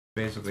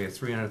basically a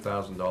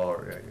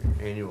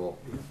 $300,000 annual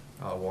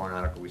warrant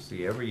article we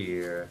see every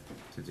year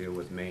to deal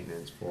with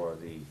maintenance for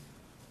the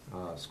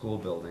school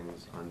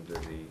buildings under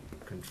the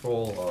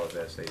control of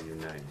SAU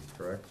 90,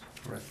 correct?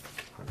 Correct.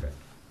 Okay.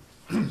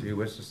 Do you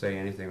wish to say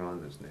anything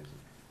on this, Nathan?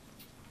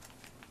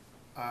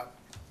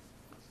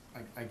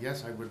 I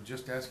guess I would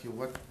just ask you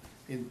what,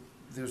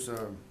 there's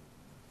an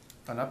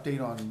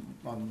update on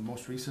the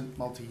most recent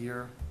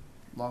multi-year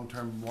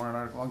long-term warrant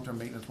article, long-term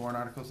maintenance warrant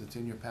articles. It's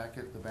in your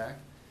packet at the back.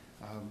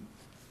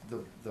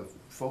 The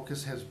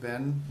focus has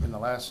been, in the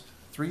last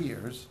 3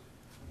 years,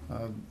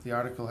 the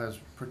article has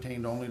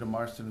pertained only to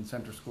Marston and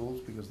Center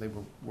schools because they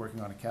were working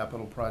on a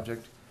capital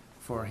project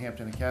for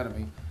Hampton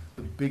Academy.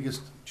 The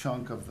biggest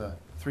chunk of the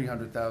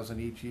 $300,000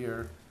 each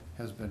year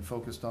has been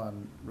focused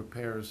on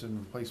repairs and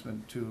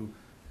replacement to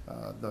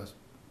the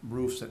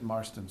roofs at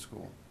Marston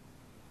School.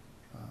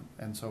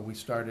 And so we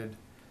started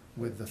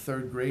with the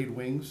third grade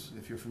wings,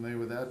 if you're familiar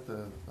with that,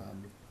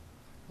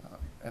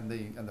 and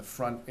the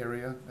front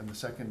area. And the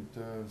second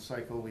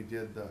cycle, we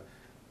did the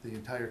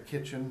entire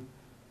kitchen,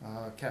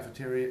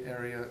 cafeteria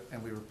area,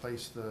 and we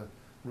replaced the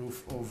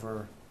roof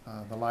over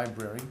the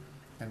library.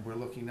 And we're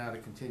looking now to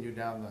continue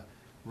down the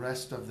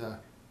rest of the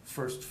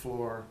first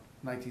floor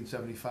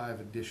 1975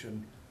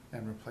 addition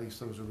and replace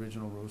those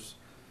original roofs.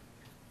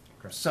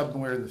 Okay.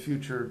 Somewhere in the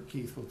future,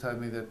 Keith will tell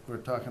me that we're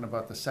talking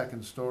about the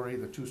second story,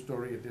 the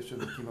two-story addition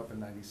that came up in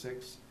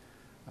 '96.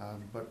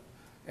 But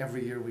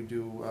every year we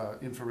do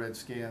infrared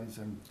scans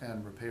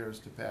and repairs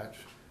to patch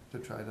to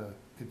try to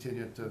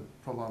continue to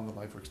prolong the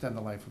life or extend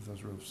the life of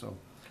those roofs. So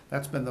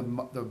that's been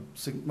the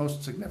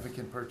most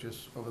significant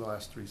purchase over the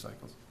last 3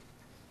 cycles.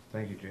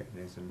 Thank you,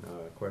 Nathan.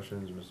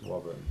 Questions, Mr.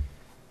 Walbridge?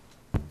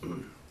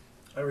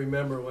 I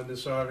remember when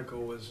this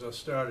article was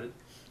started.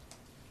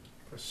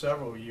 For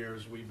several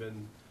years, we've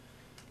been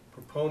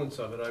proponents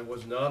of it. I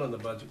was not on the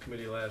budget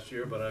committee last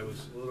year, but I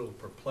was a little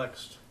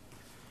perplexed.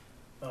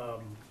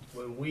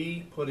 When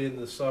we put in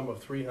the sum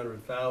of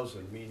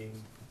 $300,000,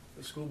 meaning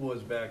the school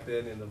boards back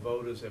then and the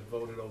voters have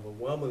voted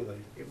overwhelmingly,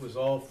 it was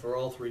all for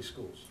all 3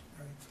 schools.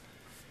 Right.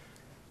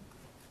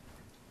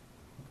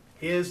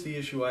 Here's the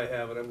issue I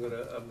have, and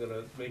I'm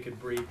gonna make it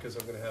brief because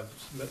I'm gonna have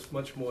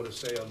much more to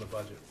say on the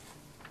budget.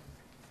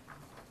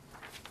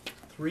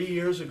 3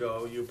 years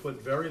ago, you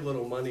put very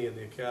little money in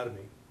the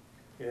academy.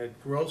 You had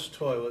gross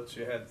toilets,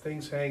 you had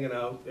things hanging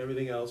out,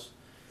 everything else,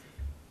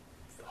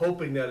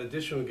 hoping that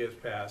additional gets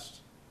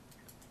passed,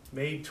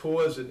 made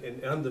tours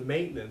and under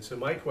maintenance. And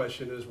my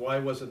question is, why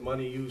wasn't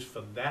money used for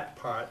that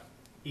part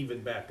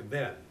even back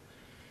then?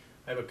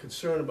 I have a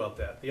concern about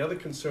that. The other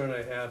concern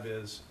I have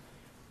is,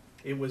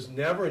 it was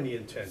never in the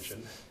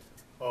intention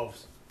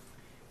of,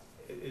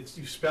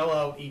 you spell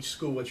out each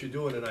school what you're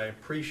doing, and I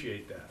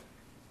appreciate that.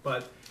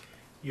 But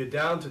you're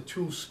down to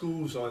 2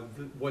 schools on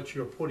what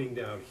you're putting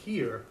down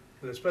here,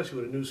 and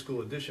especially with a new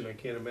school addition, I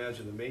can't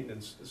imagine the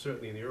maintenance,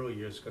 certainly in the early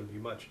years, is going to be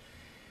much.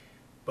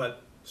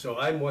 But, so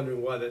I'm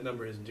wondering why that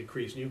number hasn't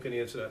decreased, and you can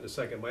answer that in a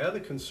second. My other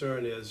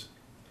concern is,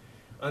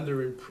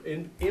 under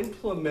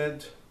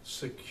implement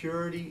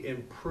security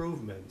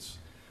improvements,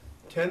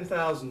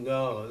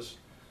 $10,000,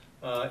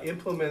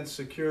 implement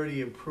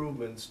security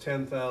improvements,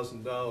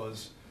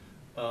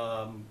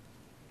 $10,000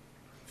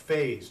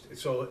 phased.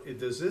 So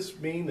does this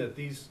mean that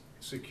these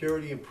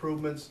security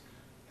improvements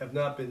have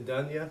not been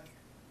done yet?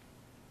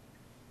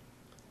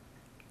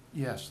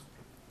 Yes.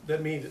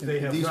 That means they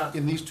have not.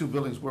 In these 2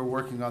 buildings, we're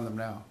working on them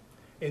now.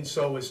 And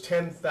so is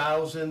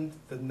 10,000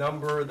 the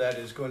number that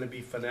is going to be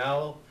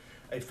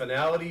a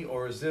finality,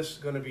 or is this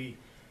going to be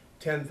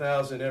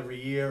 10,000 every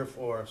year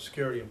for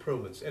security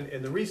improvements?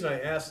 And the reason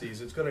I ask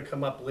these, it's going to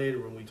come up later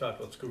when we talk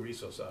about school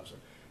resource officer,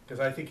 because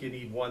I think you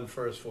need one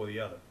first for the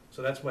other.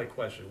 So that's my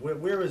question.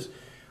 Where is,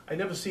 I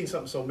never seen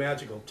something so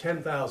magical,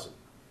 10,000.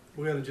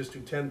 We're going to just do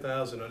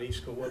 10,000 on each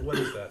school. What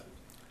is that?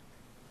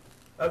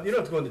 You don't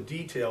have to go into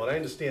detail, and I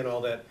understand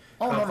all that.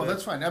 Oh, no,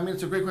 that's fine. I mean,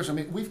 it's a great question.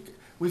 I mean,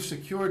 we've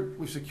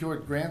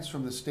secured grants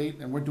from the state,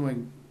 and we're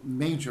doing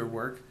major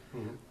work.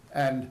 Mm-hmm.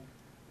 And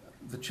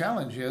the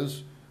challenge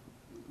is,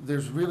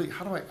 there's really,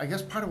 I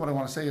guess part of what I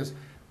want to say is,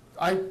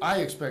 I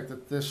expect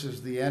that this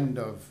is the end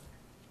of,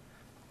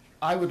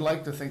 I would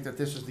like to think that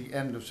this is the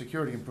end of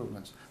security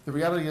improvements. The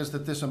reality is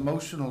that this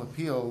emotional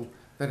appeal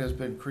that has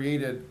been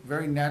created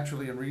very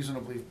naturally and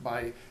reasonably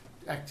by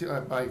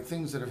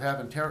things that have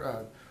happened,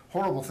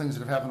 horrible things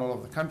that have happened all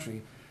over the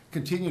country,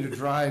 continue to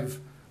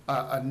drive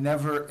a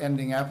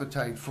never-ending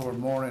appetite for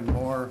more and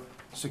more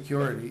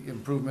security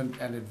improvement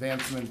and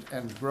advancement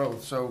and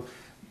growth. So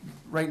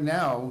right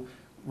now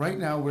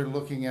we're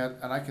looking at,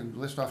 and I can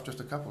list off just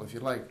a couple if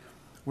you'd like,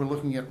 we're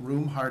looking at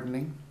room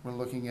hardening. We're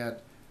looking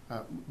at,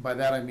 by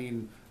that I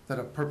mean that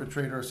a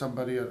perpetrator or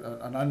somebody,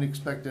 an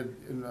unexpected,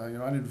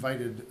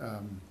 uninvited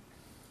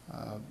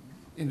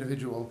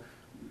individual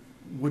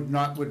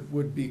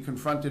would be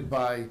confronted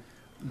by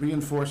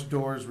reinforced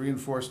doors,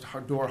 reinforced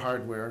door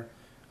hardware,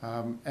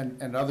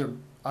 and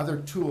other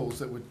tools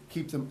that would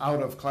keep them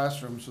out of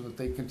classrooms so that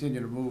they continue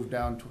to move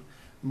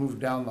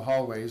down the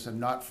hallways and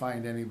not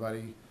find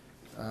anybody.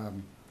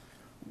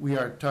 We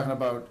are talking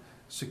about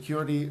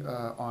security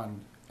on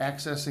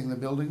accessing the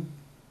building.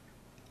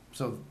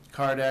 So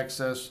card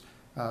access,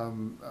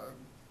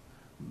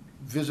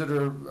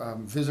 visitor,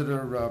 what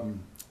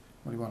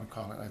do you want to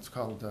call it? It's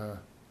called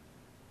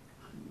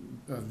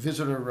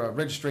visitor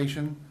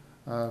registration,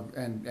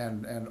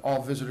 and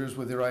all visitors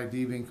with their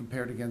ID being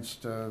compared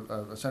against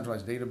a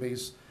centralized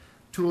database.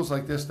 Tools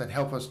like this that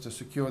help us to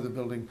secure the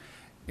building.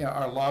 You know,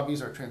 our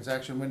lobbies, our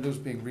transaction windows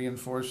being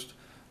reinforced,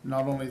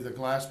 not only the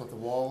glass but the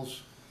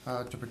walls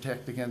to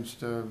protect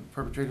against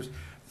perpetrators.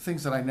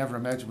 Things that I never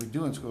imagined we'd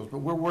do in schools, but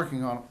we're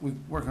working on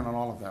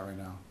all of that right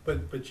now.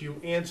 But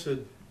you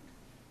answered,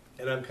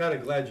 and I'm kind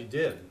of glad you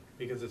did,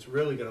 because it's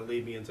really gonna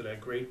lead me into that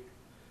great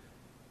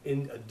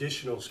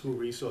additional school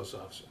resource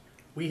officer.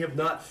 We have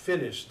not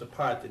finished the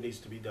part that needs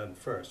to be done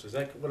first. Is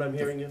that what I'm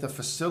hearing you? The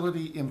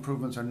facility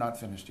improvements are not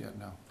finished yet,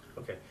 no.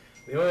 Okay.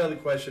 The only other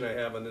question I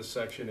have on this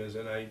section is,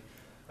 and I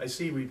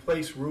see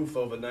replace roof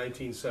over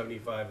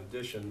 1975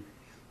 addition.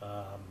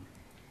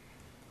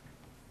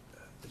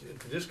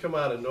 Did this come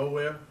out of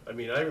nowhere? I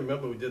mean, I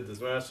remember we did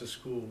the master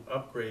school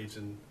upgrades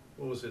in,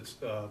 what was it,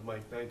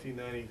 Mike,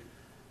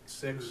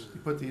 1996? You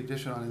put the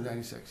addition on in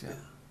 '96,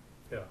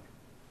 yeah.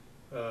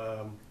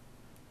 Yeah.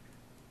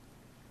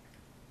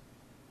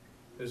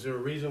 Is there a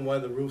reason why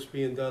the roof's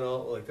being done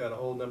all, like that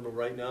whole number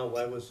right now?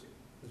 Why was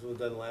it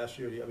done last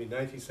year? I mean,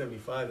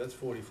 1975, that's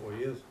 44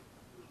 years.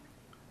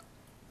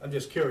 I'm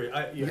just curious.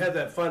 We've had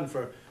that fund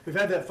for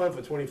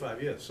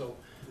 25 years, so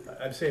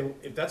I'm saying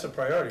if that's a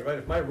priority, right?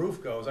 If my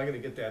roof goes, I gotta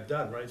get that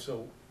done, right?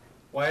 So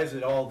why is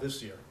it all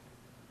this year?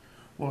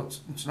 Well,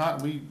 it's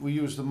not, we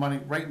use the money,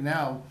 right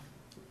now,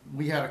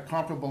 we had a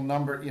comparable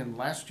number in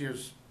last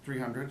year's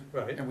 300.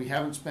 Right. And we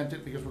haven't spent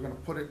it because we're gonna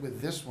put it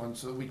with this one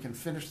so that we can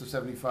finish the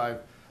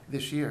 75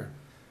 this year.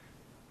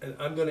 And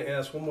I'm gonna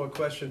ask one more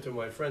question to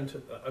my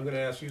friend, I'm gonna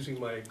ask using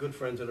my good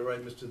friend to the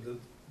right, Mr.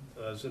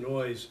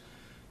 Zenoy's,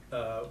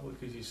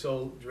 because he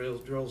so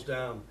drills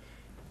down.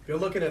 If you're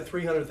looking at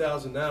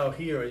 300,000 now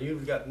here, and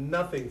you've got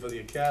nothing for the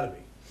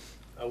academy,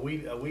 are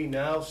we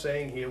now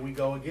saying, here we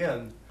go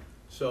again?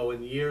 So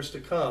in years to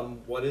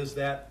come, what is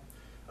that?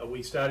 Are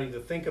we starting to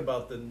think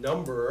about the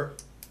number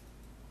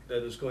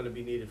that is going to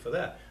be needed for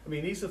that? I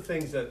mean, these are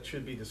things that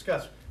should be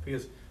discussed,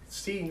 because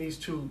seeing these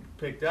two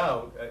picked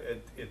out,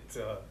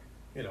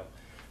 you know.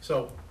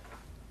 So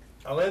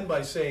I'll end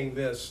by saying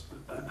this.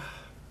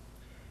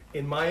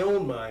 In my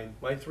own mind,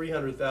 my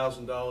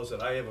 $300,000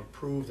 that I have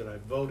approved and I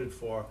voted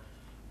for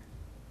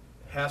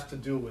has to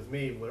do with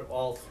me with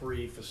all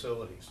three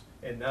facilities.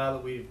 And now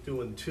that we're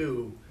doing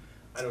two,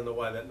 I don't know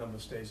why that number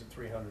stays at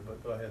 300,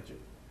 but go ahead, Jim.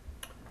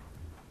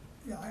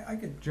 Yeah, I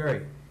could,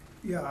 Jerry,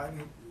 yeah, I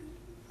mean,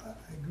 I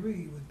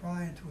agree with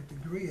Brian to a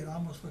degree. It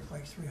almost looks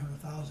like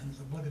 300,000 is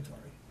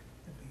obligatory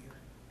every year.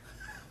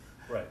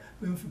 Right.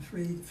 We went from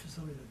 3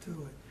 facility to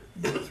 2,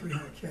 and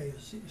 300K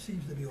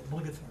seems to be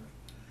obligatory.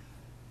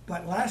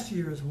 But last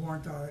year's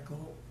warrant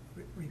article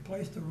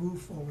replaced the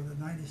roof over the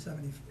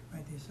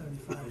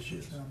 1975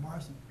 edition of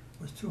Marston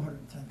was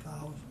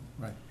 210,000.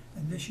 Right.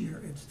 And this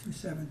year it's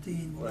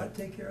 217. Will that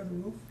take care of the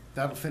roof?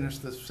 That'll finish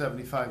the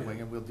 75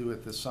 wing, and we'll do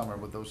it this summer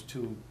with those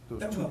two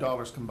That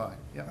dollars combined,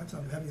 yeah. That's a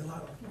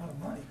lot of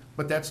money.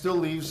 But that still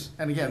leaves,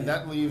 and again,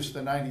 that leaves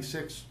the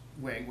 96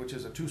 wing, which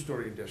is a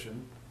 2-story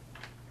addition,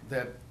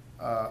 that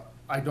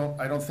I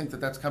don't think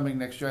that that's coming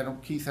next year.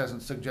 Keith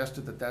hasn't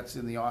suggested that that's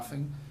in the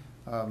offing.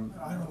 I don't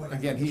know what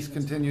Again, he's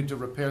conditions. continued to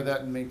repair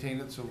that and maintain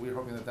it, so we're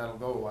hoping that that'll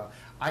go a while.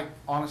 I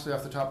honestly,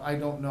 off the top, I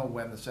don't know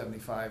when the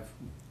 75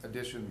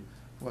 edition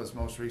was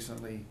most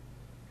recently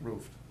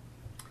roofed.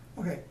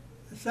 Okay,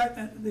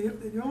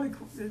 the only,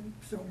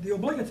 so the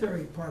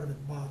obligatory part of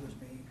it bothers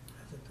me,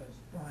 as it does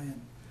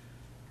Brian.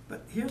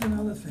 But here's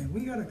another thing,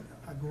 we got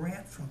a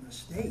grant from the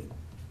state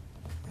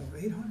of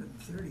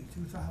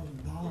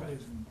 $832,000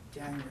 in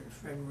January,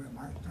 February,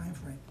 March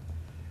timeframe.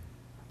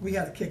 We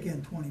had to kick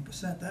in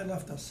 20%, that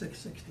left us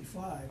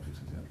 $665.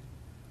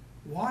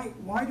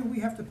 Why do we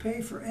have to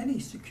pay for any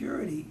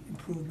security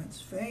improvements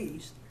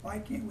phased? Why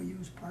can't we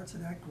use parts of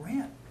that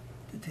grant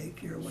to take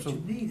care of what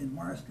you need in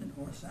Marston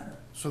or Center?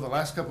 So the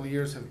last couple of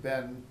years have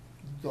been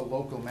the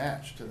local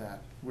match to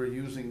that. We're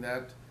using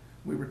that,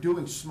 we were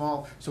doing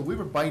small, so we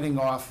were biting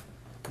off,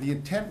 the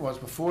intent was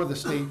before the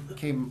state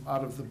came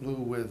out of the blue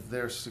with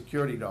their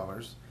security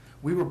dollars,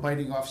 we were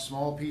biting off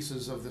small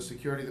pieces of the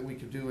security that we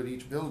could do at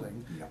each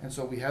building. Yeah. And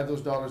so we had those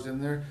dollars in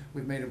there.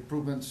 We've made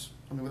improvements,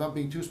 I mean, without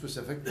being too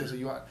specific,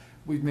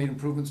 we've made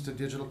improvements to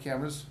digital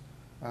cameras,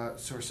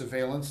 for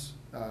surveillance,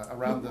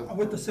 around the.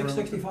 With the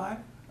 665?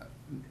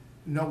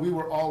 No, we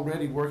were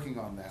already working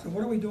on that. So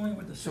what are we doing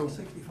with the So-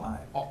 665?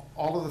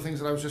 All of the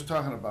things that I was just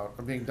talking about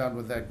are being done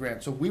with that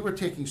grant. So we were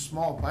taking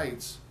small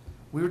bites,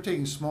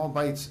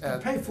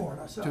 at. Pay for it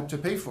ourselves. To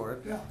pay for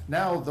it. Yeah.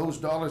 Now, those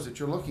dollars that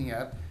you're looking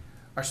at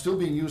are still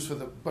being used for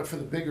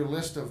the bigger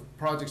list of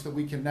projects that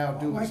we can now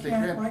do with state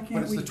grant,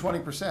 but it's the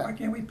 20%. Why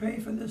can't we pay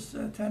for this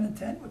 10 and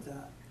 10 with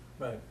that?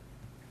 Right.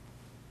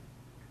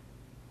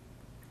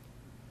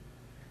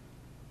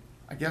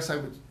 I guess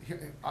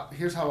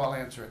here's how I'll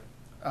answer it.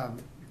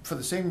 For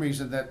the same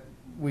reason that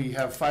we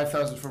have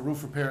 5,000 for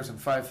roof repairs and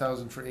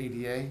 5,000 for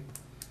ADA.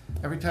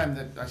 Every time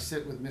that I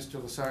sit with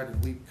Mr. Lassard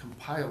and we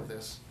compile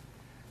this,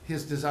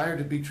 his desire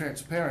to be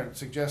transparent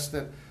suggests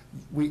that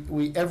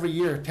we every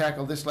year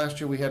tackle this. Last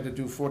year, we had to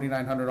do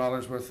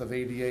 $4,900 worth of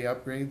ADA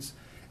upgrades.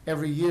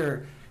 Every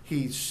year,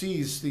 he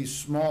sees these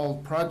small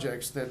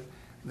projects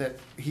that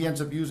he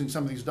ends up using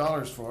some of these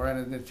dollars for, and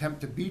in an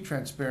attempt to be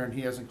transparent,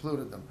 he has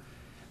included them.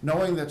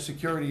 Knowing that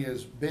security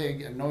is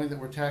big and knowing that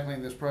we're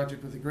tackling this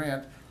project with a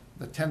grant,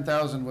 the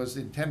 10,000 was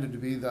intended to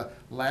be the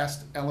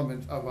last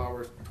element of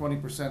our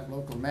 20%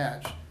 local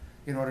match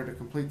in order to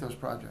complete those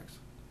projects.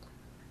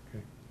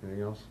 Okay,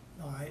 anything else?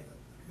 No, I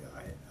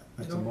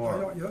Mr.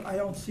 Moore. I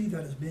don't see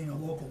that as being a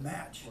local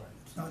match.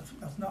 It's not,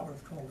 that's not what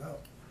it's called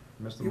out.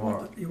 Mr. You Moore,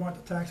 want, you want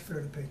the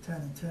taxpayer to pay 10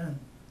 and 10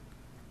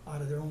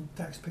 out of their own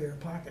taxpayer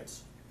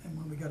pockets. And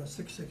when we got a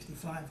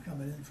 665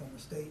 coming in from the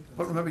state.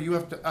 But remember, you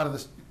have to, out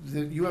of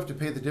you have to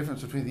pay the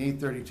difference between the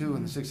 832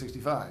 and the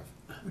 665.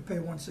 We pay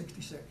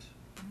 166.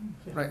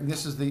 Right, and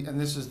this is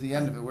the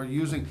end of it. We're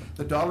using,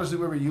 the dollars that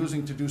we were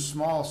using to do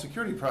small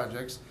security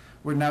projects,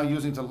 we're now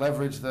using to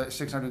leverage the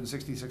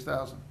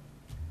 666,000.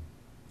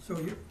 So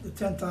the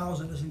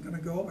 10,000 isn't gonna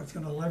go, it's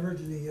gonna leverage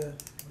the,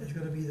 it's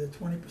gonna be the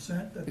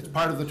 20%? It's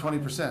part of the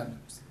 20%,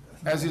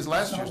 as is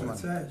last year's money.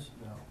 That's not what it says.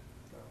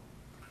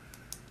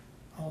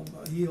 I'll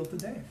yield to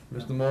Dave.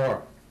 Mr.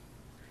 Moore,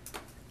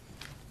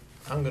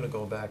 I'm gonna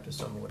go back to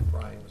some of what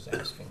Brian was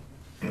asking.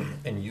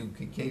 And you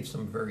gave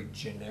some very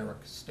generic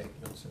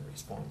statements in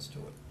response to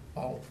it,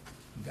 all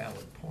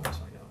valid points,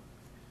 I know.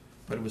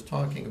 But it was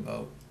talking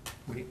about,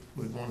 we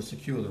want to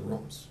secure the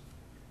rooms,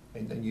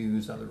 and then you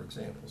use other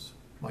examples.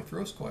 My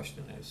first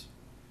question is,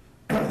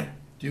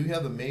 do you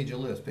have a major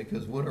list?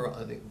 Because what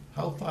are they,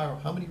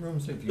 how many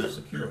rooms have you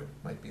secured?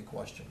 Might be a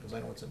question, because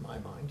I know it's in my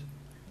mind,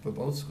 for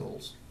both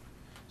schools.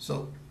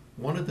 So,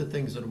 one of the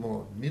things at a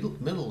more middle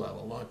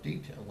level, not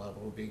detail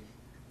level, would be,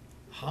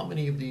 how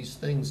many of these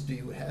things do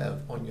you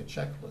have on your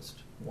checklist?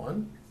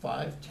 1,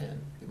 5,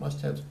 10? You must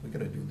have, we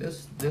gotta do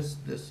this, this,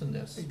 this, and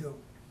this. They do.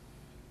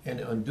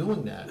 And on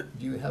doing that,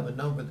 do you have a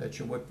number that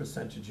you, what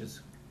percentage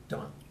is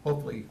done?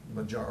 Hopefully,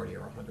 majority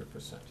or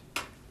 100%.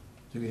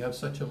 Do you have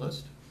such a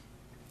list?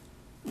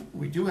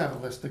 We do have a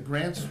list. The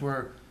grants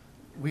were,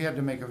 we had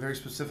to make a very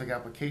specific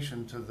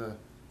application to the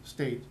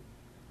state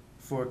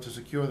to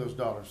secure those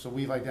dollars. So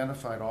we've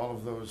identified all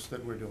of those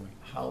that we're doing.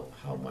 How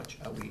much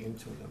are we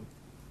into them?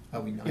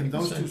 Are we 90% done? In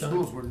those two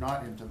schools, we're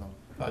not into them.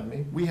 Pardon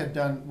me? We had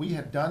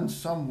done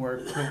some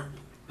work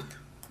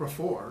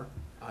before,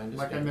 I understand.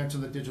 like I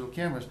mentioned, the digital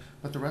cameras,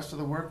 but the rest of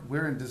the work,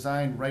 we're in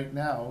design right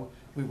now.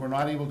 We were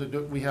not able to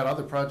do, we had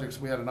other projects,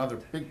 we had another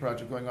big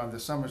project going on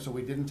this summer, so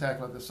we didn't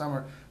tackle it this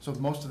summer. So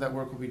most of that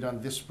work will be done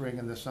this spring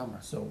and this summer.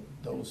 So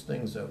those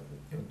things are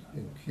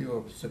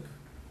incur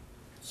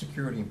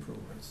security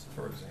improvements,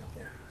 for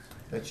example.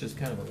 That's just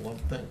kind of a lump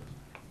thing.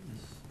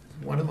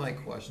 One of my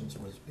questions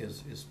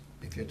is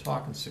if you're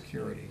talking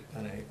security,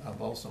 and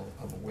I'm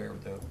aware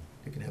of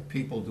you can have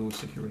people do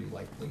security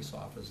like police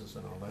officers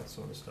and all that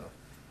sort of stuff.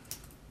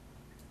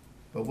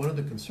 But one of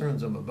the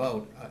concerns I'm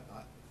about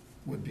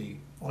would be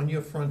on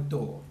your front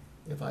door.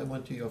 If I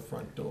went to your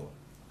front door,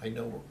 I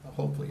know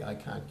hopefully I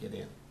can't get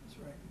in, That's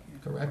right. you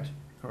can't- correct?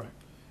 Correct.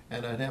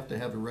 And I'd have to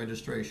have a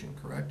registration,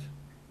 correct?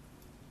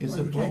 Is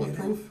Well, it you can't get in.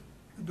 bulletproof?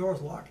 The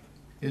door's locked.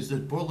 Is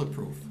it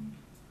bulletproof?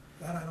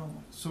 That I don't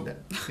know. So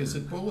Is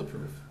it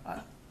bulletproof?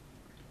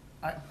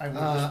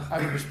 I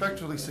would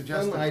respectfully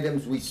suggest Some that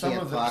items we some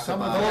can't of the- talk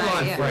some of about. the- hold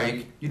on, Yeah.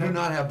 Frank, you do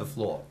not have the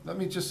floor. let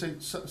me just say,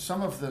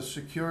 some of the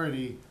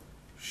security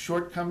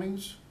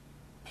shortcomings,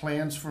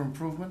 plans for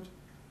improvement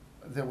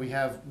that we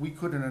have, we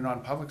could in a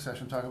non-public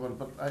session talk about it,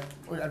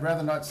 but I'd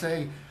rather not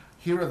say,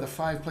 here are the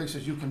 5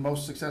 places you can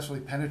most successfully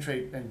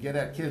penetrate and get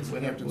at kids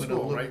in Hampton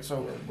School, right?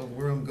 So, But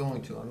where I'm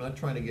going to, I'm not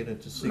trying to get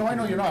into secret. No, I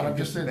know you're not. I'm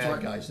just the saying, bad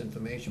so guys'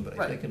 information, but I'm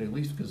Right. thinking, at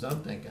least because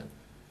I'm thinking,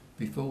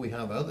 before we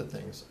have other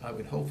things, I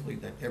would hopefully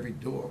that every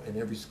door in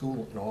every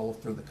school and all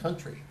through the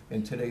country,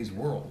 in today's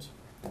world,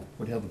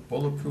 would have a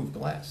bulletproof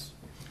glass.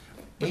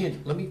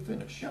 And, let me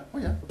finish. yeah, oh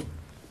yeah.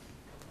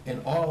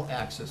 And all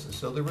accesses,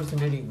 so there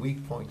isn't any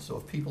weak points, so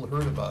if people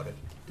heard about it.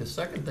 The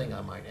second thing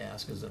I might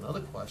ask is another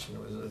question,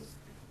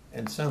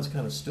 and it sounds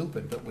kind of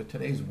stupid, but with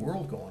today's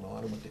world going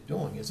on and what they're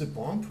doing, is it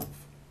bomb-proof?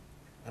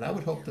 And I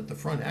would hope that the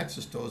front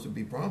access doors would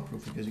be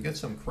bomb-proof, because you get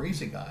some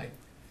crazy guy,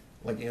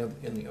 like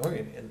in the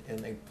Orient, and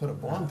they put a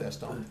bomb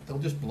vest on, they'll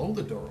just blow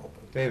the door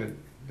open. David,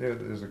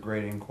 there's a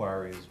great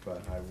inquiries,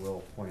 but I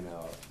will point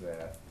out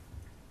that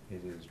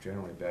it is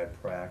generally bad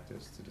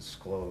practice to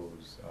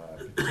disclose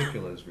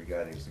particulars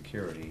regarding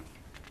security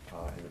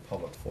in a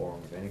public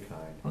forum of any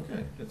kind.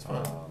 Okay, that's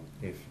fine.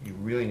 If you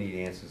really need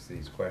answers to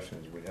these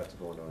questions, we'd have to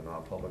go into a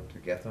non-public to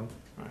get them.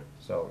 Right.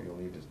 So you'll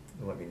need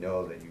to let me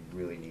know that you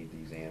really need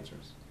these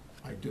answers.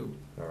 I do.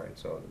 All right,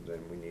 so then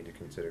we need to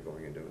consider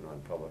going into a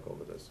non-public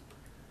over this.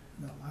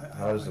 No,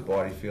 How does the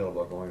body feel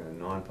about going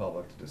into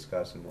non-public to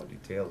discuss in more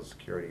detail the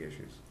security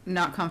issues?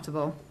 Not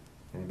comfortable.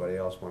 Anybody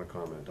else want to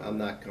comment on that? I'm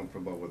not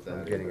comfortable with that.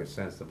 I'm getting either. a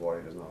sense the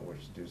body does not wish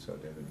to do so,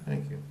 David.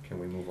 Thank you. Can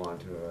we move on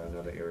to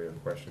another area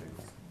of questioning?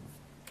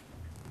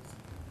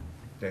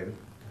 David?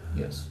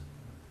 Yes.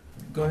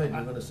 Go ahead,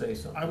 you're gonna say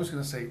something. I was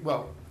gonna say,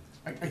 well,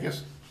 I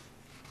guess,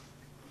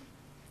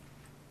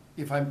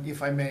 if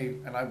I may,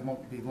 and I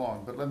won't be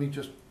long, but let me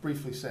just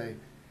briefly say,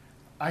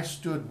 I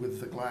stood with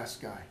the glass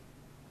guy,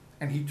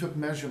 and he took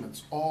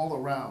measurements all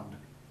around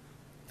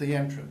the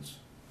entrance,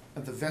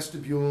 and the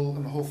vestibule,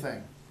 and the whole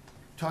thing,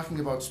 talking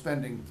about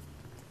spending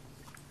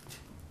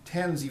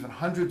tens, even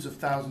hundreds of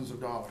thousands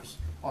of dollars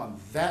on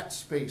that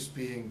space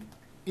being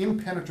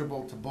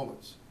impenetrable to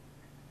bullets.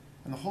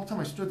 And the whole time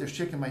I stood there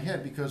shaking my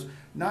head, because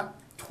not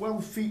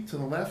 12 feet to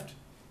the left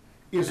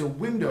is a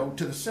window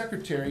to the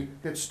secretary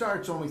that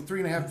starts only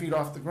 3.5 feet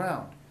off the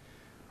ground.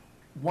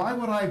 Why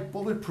would I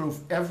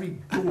bulletproof every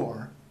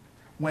door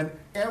when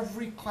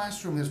every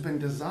classroom has been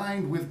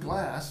designed with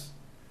glass?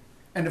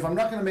 And if I'm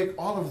not gonna make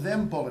all of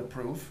them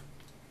bulletproof,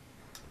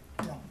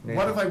 Yeah.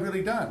 what have I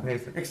really done?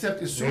 Nathan.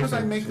 Except as soon as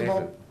I make them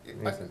all,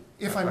 Nathan.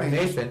 if I may.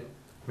 Nathan,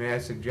 may I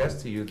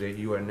suggest to you that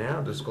you are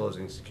now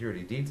disclosing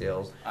security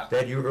details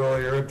that you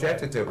earlier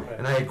objected to? Right.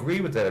 And I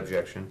agree with that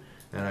objection,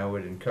 and I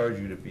would encourage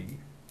you to be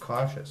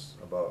cautious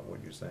about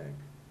what you're saying.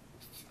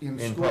 In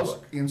In schools,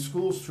 public. in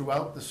schools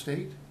throughout the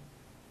state,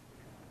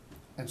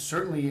 and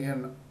certainly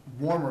in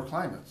warmer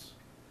climates,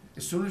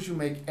 as soon as you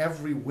make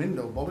every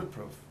window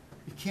bulletproof,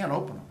 you can't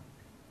open them.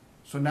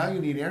 So now you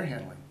need air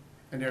handling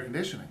and air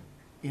conditioning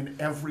in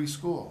every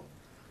school.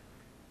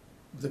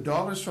 The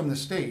dollars from the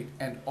state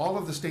and all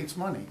of the state's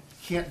money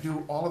can't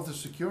do all of the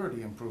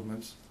security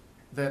improvements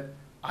that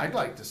I'd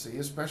like to see,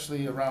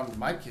 especially around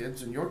my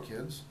kids and your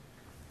kids.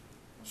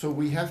 So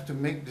we have to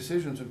make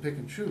decisions and pick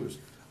and choose.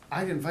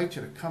 I'd invite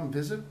you to come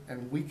visit,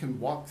 and we can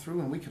walk through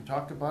and we can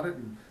talk about it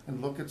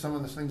and look at some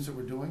of the things that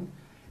we're doing.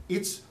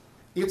 It's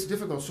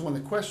difficult, so when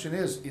the question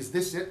is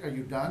this it, are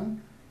you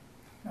done?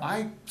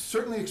 I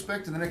certainly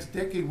expect in the next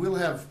decade, we'll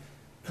have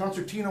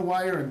concertina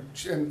wire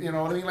and you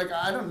know what I mean, like,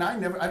 I don't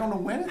know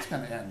when it's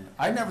gonna end.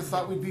 I never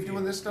thought we'd be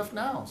doing this stuff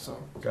now,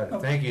 so. Got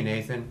it. Thank you,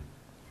 Nathan.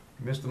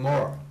 Mr.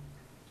 Moore,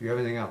 do you have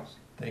anything else?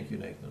 Thank you,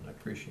 Nathan, I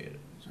appreciate it.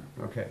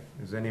 Okay,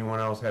 does anyone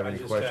else have I any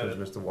just questions,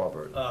 had Mr.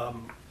 Walberg?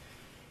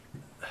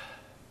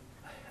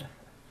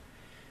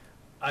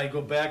 I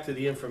go back to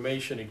the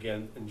information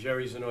again, and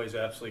Jerry Zanoy is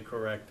absolutely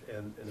correct,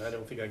 and I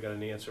don't think I got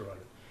an answer on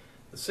it.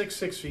 The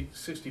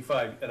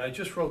 665, and I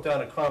just wrote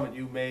down a comment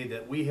you made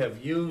that we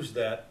have used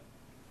that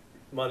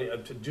money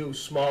to do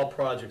small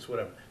projects,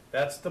 whatever.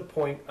 That's the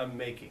point I'm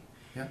making.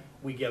 Yeah.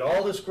 We get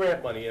all this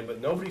grant money in, but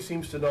nobody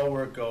seems to know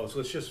where it goes.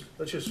 Let's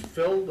just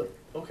fill the,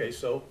 okay,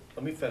 so,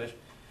 let me finish.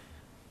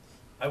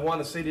 I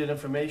want to see that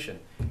information.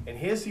 And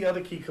here's the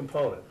other key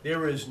component.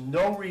 There is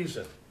no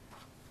reason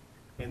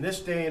in this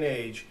day and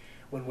age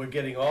when we're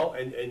getting all,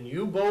 and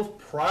you both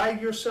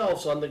pride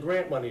yourselves on the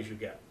grant monies you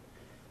get.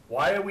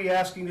 Why are we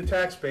asking the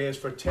taxpayers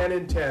for 10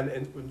 and 10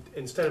 and,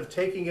 instead of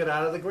taking it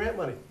out of the grant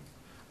money?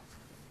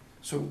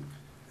 So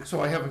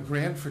I have a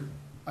grant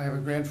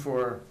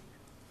for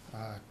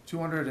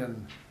 200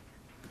 and,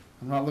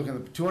 I'm not looking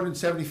at,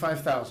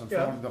 275,000 for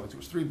Yeah. one building. It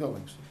was 3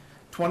 buildings.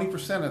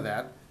 20% of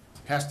that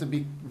has to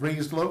be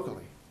raised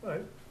locally.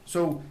 Right.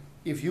 So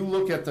if you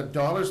look at the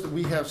dollars that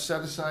we have set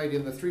aside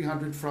in the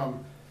 300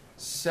 from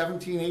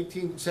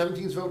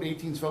 17's vote,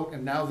 18's vote,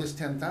 and now this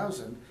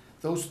 10,000,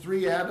 those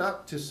 3 add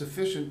up to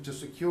sufficient to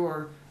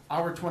secure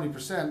our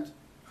 20%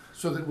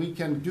 so that we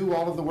can do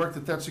all of the work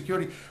that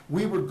security.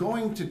 We were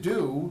going to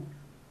do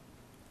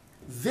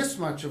this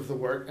much of the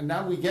work, and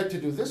now we get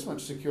to do this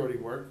much security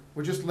work.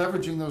 We're just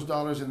leveraging those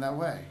dollars in that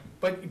way.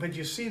 But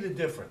you see the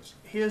difference.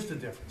 Here's the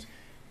difference.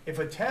 If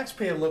a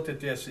taxpayer looked at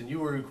this and you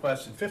were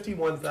requesting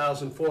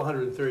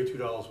 $51,432,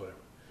 whatever,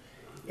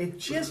 it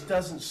just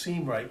doesn't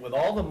seem right with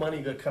all the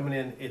money that's coming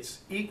in. It's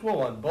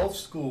equal on both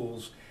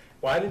schools.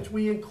 Why didn't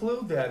we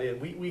include that in?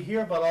 We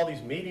hear about all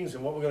these meetings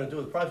and what we're gonna do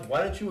with the project.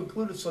 Why don't you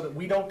include it so that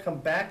we don't come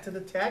back to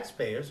the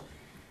taxpayers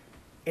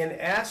and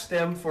ask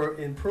them for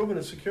improvement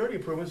and security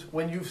improvements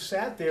when you've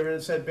sat there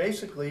and said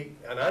basically,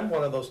 and I'm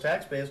one of those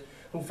taxpayers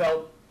who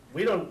felt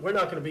we're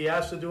not gonna be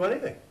asked to do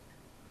anything.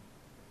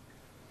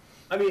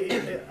 I mean,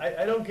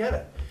 I don't get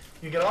it.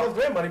 You get all the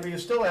grant money, but you're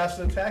still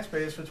asking the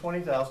taxpayers for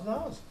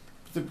 $20,000.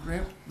 The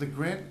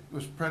grant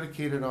was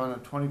predicated on a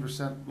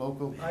 20%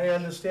 local. I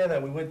understand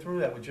that. We went through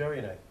that with Jerry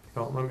and I.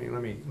 Well, let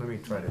me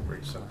try to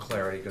bring some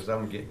clarity, because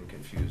I'm getting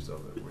confused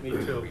over it. Me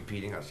We're too.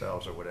 repeating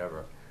ourselves or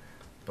whatever.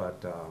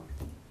 But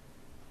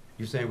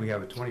you're saying we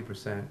have a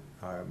 20%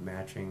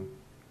 matching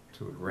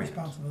to a grant,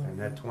 Responsibility, and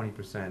that yeah.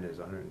 20% is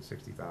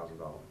 $160,000.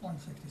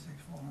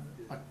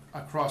 166,400.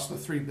 Across the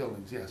 3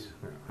 buildings, yes.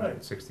 Right.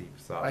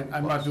 $160,000.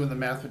 I'm not doing the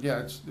math, but yeah,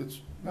 it's.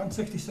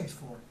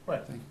 166,400.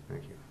 Right.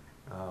 Thank you.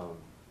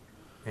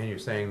 And you're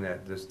saying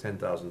that this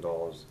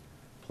 $10,000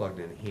 plugged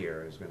in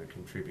here is gonna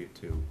contribute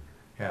to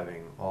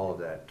having all of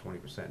that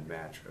 20%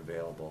 match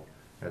available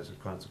as a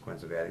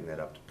consequence of adding that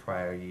up to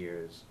prior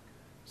years'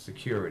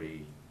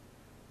 security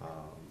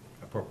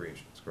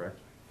appropriations, correct?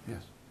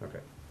 Yes. Okay,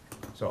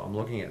 so I'm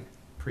looking at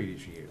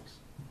previous years.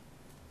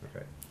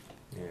 Okay,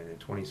 and in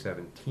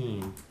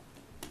 2017,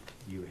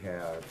 you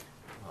have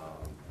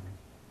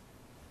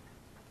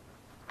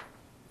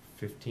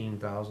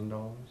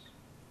 $15,000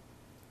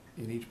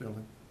 in each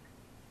building?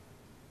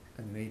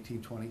 And in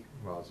 1820?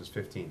 Well, it's just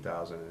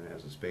 15,000, and it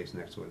has a space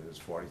next to it, and it's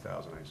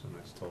 40,000, I assume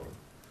that's total.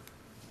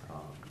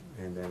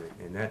 And then,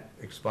 and that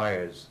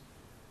expires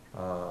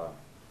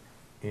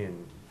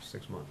in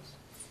 6 months.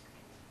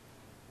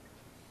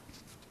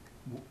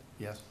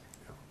 Yes.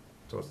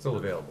 So it's still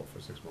available for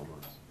 6 more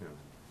months, yeah.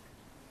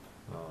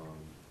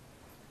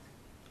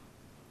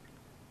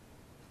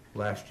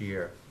 Last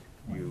year,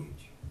 you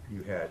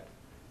had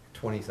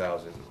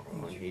 20,000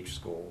 on each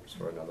school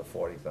for another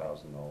 $40,000.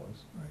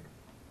 Right.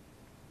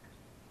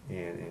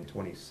 And in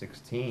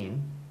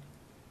 2016,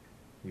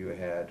 you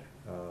had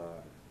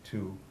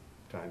 2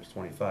 times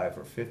 25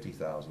 for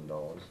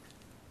 $50,000.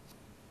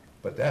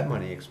 But that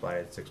money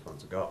expired 6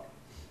 months ago.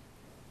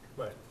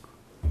 Right.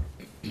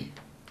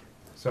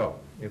 So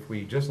if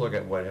we just look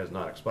at what has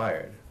not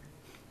expired,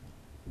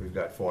 we've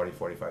got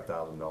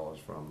 $45,000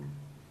 from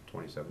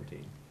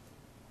 2017.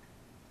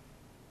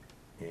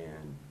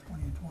 And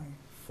 20 and 20.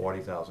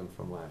 40,000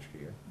 from last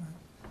year.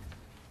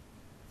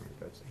 Right.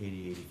 That's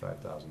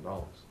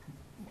 $85,000.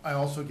 I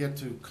also get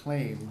to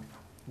claim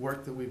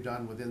work that we've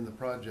done within the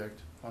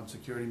project on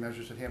security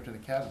measures at Hampton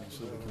Academy,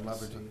 so we can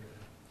leverage it.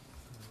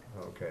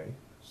 Okay,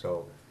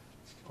 so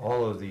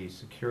all of the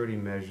security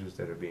measures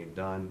that are being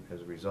done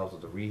as a result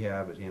of the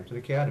rehab at Hampton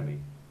Academy,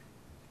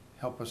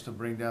 Help us to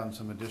bring down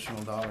some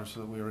additional dollars so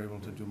that we are able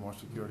to do more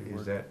security Is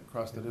work that-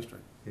 across the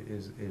district.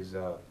 is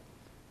the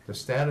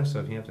status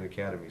of Hampton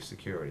Academy's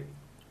security,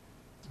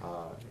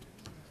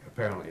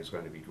 apparently is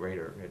going to be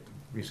greater, at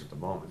least at the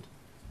moment,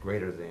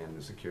 greater than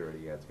the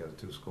security at the other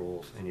 2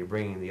 schools, and you're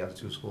bringing the other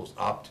 2 schools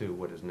up to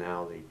what is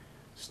now the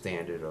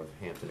standard of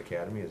Hampton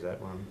Academy, is that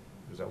what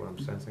I'm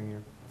sensing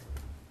here?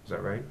 Is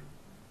that right?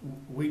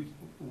 We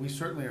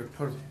certainly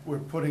we're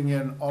putting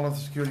in all of the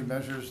security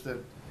measures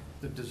that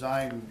the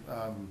design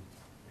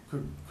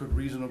could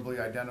reasonably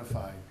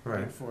identify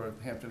Right. for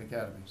Hampton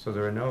Academy. So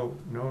there are no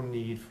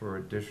need for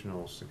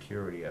additional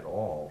security at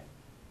all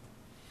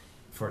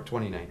for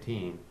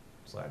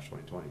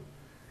 2019/2020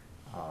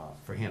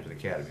 for Hampton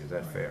Academy, is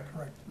that Right, fair?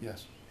 Correct.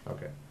 Yes.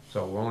 Okay,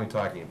 so we're only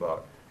talking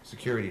about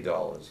security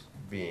dollars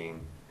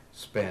being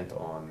spent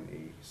on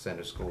the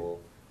center school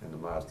and the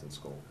Marsden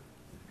school.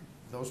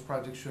 Those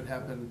projects should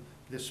happen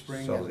this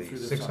spring So and the through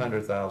the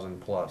 600,000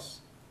 plus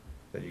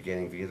that you're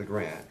getting via the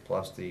grant,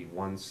 plus the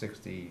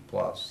 160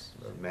 plus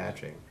of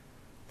matching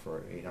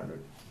for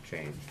 800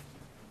 change,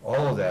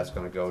 all of that's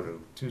gonna go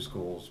to 2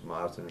 schools,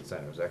 Marsden and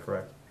Center, is that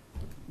correct?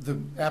 The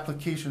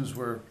applications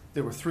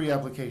there were 3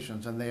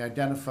 applications, and they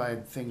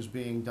identified things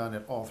being done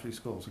at all 3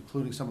 schools,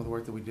 including some of the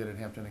work that we did at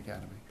Hampton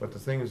Academy. But the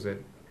thing is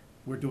that,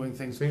 We're doing the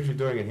things, things you're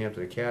doing at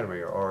Hampton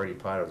Academy are already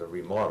part of the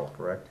remodel,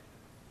 correct?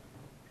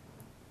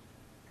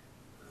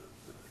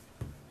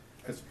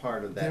 As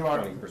part of that there are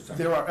 20%.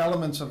 there are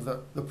elements of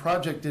the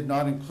project did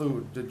not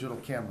include digital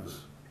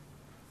cameras.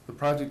 The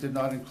project did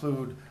not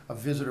include a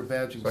visitor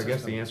badging system. So I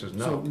guess the answer is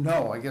no. So,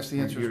 no, I guess the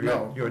answer is You're-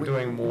 no. you're We-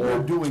 doing more-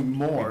 We're doing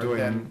more you're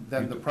doing-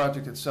 than the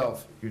project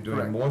itself. You're doing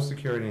Correct. more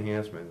security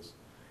enhancements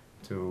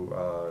to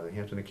the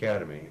Hampton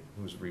Academy,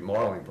 whose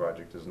remodeling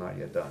project is not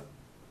yet done.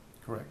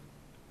 Correct.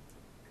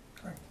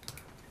 Correct.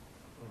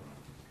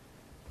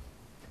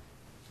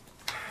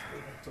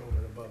 It's over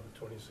and above the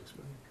 26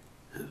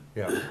 million.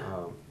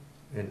 Yeah,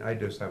 and I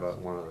just have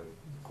one other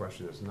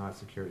question that's not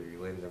security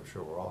related, I'm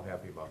sure we're all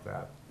happy about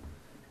that.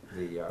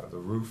 The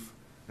roof,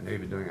 I know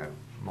you've been doing a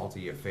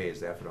multi-year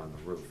phased effort on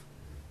the roof,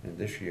 and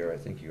this year, I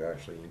think you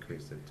actually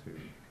increased it to,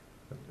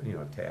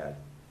 a tad,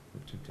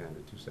 from 210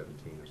 to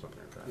 217 or something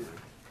like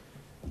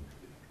that.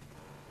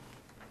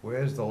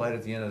 Where's the light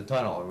at the end of the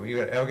tunnel? Are we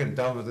ever getting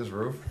done with this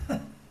roof?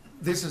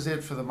 This is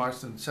it for the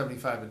Marston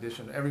 75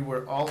 edition.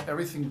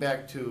 Everything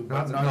back to.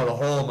 No, the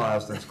whole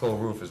Marsden School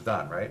roof is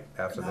done, right,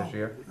 after this No,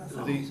 year? that's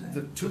all I'm saying.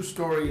 The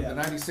 2-story, the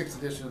 96th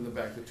edition in the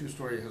back, the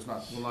 2-story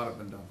will not have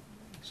been done.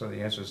 So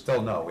the answer is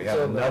still no. We have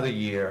Still no. another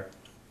year,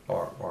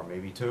 or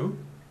maybe 2,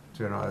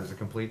 to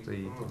complete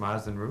the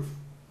Marsden roof?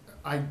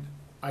 I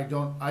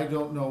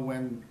don't know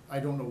when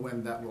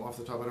that will, off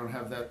the top, I don't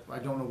have that, I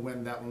don't know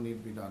when that will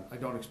need to be done. I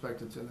don't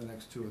expect it's in the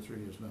next 2 or 3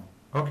 years, no.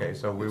 Okay,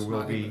 so we It's will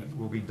not be, imminent.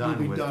 we'll be done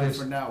with We'll be this.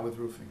 done for now with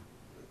roofing.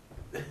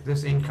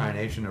 This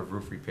incarnation of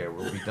roof repair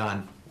will be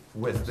done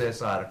with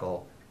this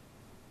article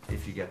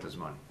if you get this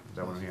money. Is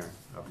that what I'm hearing?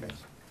 Okay.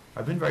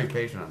 I've been very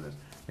patient on this.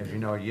 As you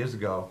know, years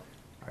ago,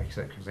 I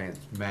said, saying it's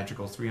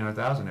magical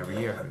 300,000 every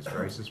year. It's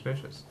very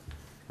suspicious.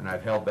 And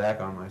I've held back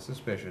on my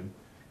suspicion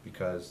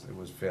because it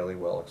was fairly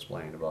well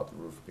explained about the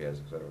roof repairs,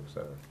 et cetera, et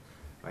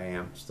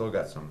cetera. Still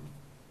got some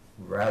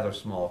rather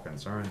small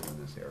concerns in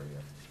this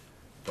area.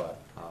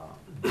 But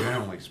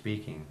generally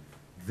speaking,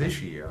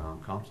 this year I'm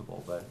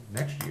comfortable, but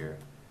next year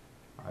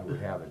I would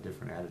have a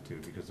different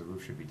attitude because the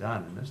roof should be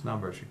done, and this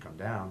number should come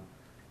down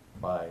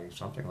by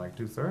something like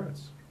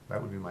 2/3.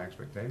 That would be my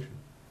expectation.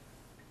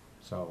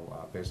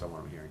 So, based on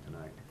what I'm hearing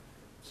tonight.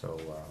 So,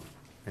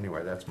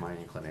 anyway, that's my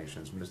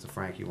inclinations. Mr.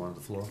 Frank, you wanted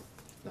the floor?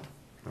 No.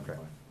 Okay.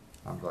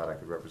 I'm glad I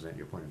could represent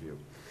your point of view.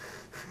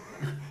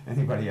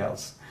 Anybody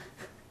else?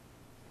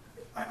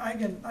 I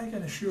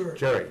can assure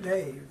Jerry.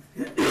 Dave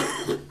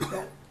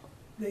that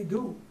they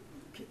do,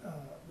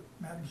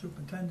 Madam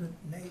Superintendent,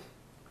 Nate,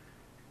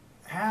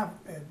 have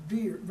a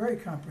very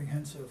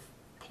comprehensive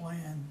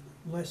plan,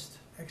 list,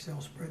 Excel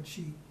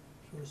spreadsheet,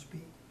 so to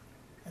speak,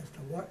 as to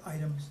what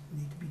items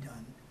need to be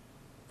done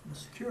from a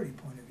security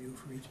point of view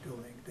for each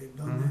building. They've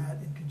done Mhm.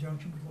 that in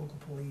conjunction with local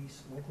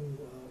police, local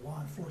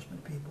law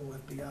enforcement people,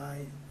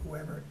 FBI,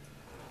 whoever,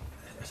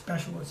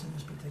 specialists in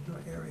this particular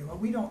area. What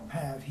we don't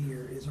have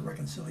here is a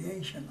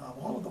reconciliation of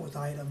all of those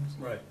items,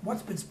 Right,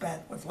 what's been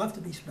spent, what's left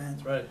to be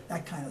spent, right.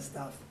 that kind of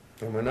stuff.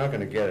 And we're not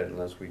gonna get it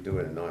unless we do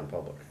it in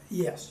non-public.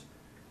 Yes.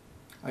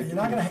 I And do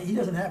you're not gonna, have- he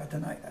doesn't have it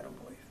tonight, I don't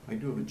believe. I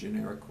do have a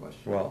generic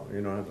question. Well,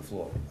 you don't have the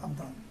floor. I'm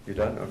done. You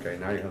done? Okay,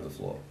 now you have the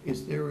floor.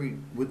 Is there,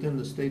 within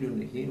the state of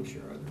New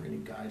Hampshire, are there any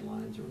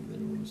guidelines or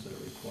minimums that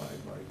are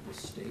required by the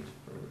state?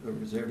 Or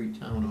is every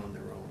town on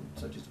their own,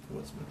 such as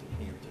Portsmouth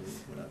and Hampton,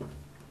 whatever?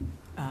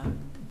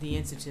 The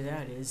answer to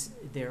that is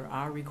there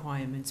are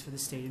requirements for the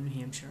state of New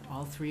Hampshire.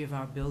 All three of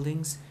our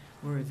buildings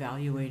were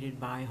evaluated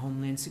by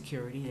Homeland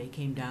Security. They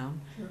came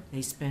down, Sure.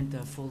 they spent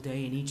a full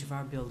day in each of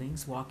our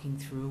buildings, walking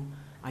through,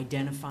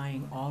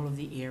 identifying all of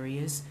the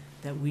areas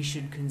that we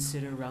should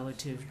consider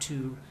relative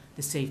to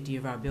the safety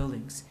of our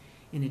buildings.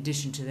 In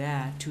addition to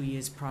that, 2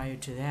 years prior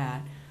to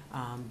that,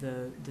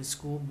 the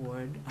school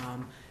board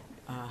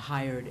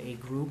hired a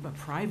group, a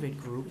private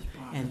group,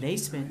 and they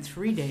spent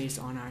 3 days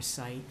on our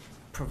site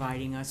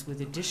providing us with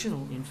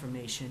additional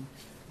information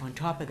on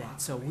top of that.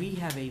 So we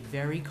have a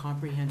very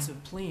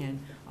comprehensive plan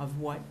of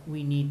what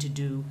we need to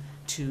do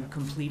to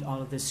complete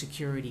all of the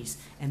securities.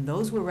 And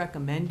those were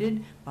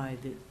recommended by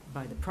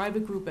the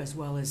private group as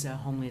well as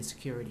Homeland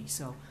Security.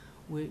 So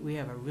we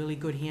have a really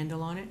good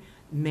handle on it.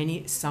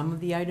 Some of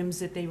the items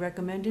that they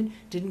recommended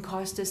didn't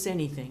cost us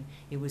anything.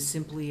 It was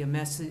simply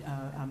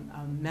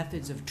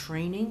methods of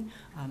training,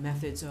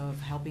 methods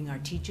of helping our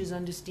teachers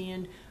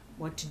understand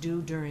what to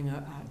do during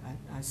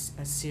a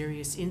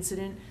serious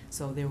incident.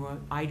 So there were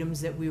items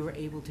that we were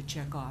able to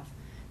check off.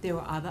 There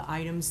were other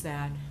items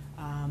that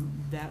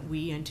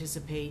we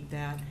anticipate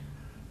that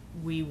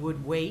we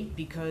would wait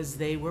because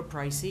they were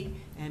pricey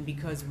and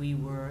because we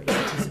were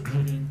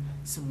anticipating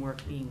some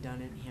work being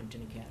done at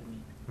Hampton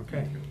Academy.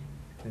 Okay.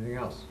 Anything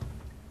else?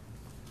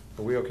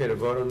 Are we okay to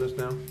vote on this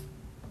now?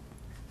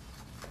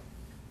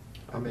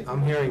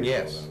 I'm hearing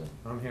yes.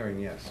 I'm hearing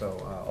yes. So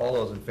all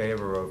those in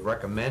favor of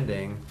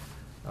recommending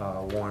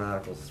warrant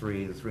Article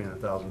 3, the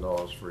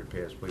 $300,000 for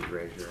repairs, please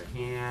raise your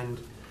hand.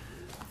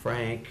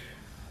 Frank,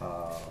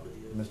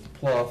 Mr.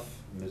 Pluff,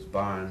 Ms.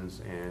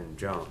 Barnes, and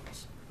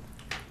Jones.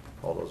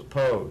 All those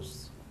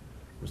opposed?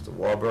 Mr.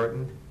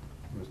 Warburton,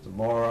 Mr.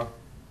 Mora,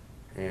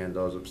 and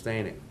those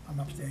abstaining. I'm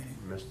abstaining.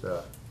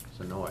 Mr.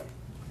 Sonoy.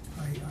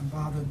 I'm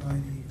bothered by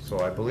the, So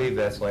I believe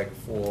that's like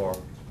 4,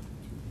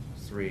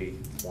 3,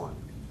 1.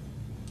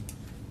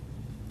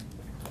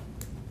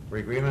 We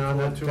agreement on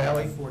that,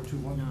 Tally?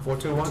 421. No. 4,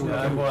 2, 1?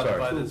 Yeah, I bought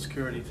Sorry. the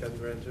security 10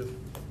 grand too.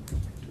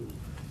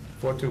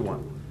 4, 2,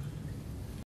 1.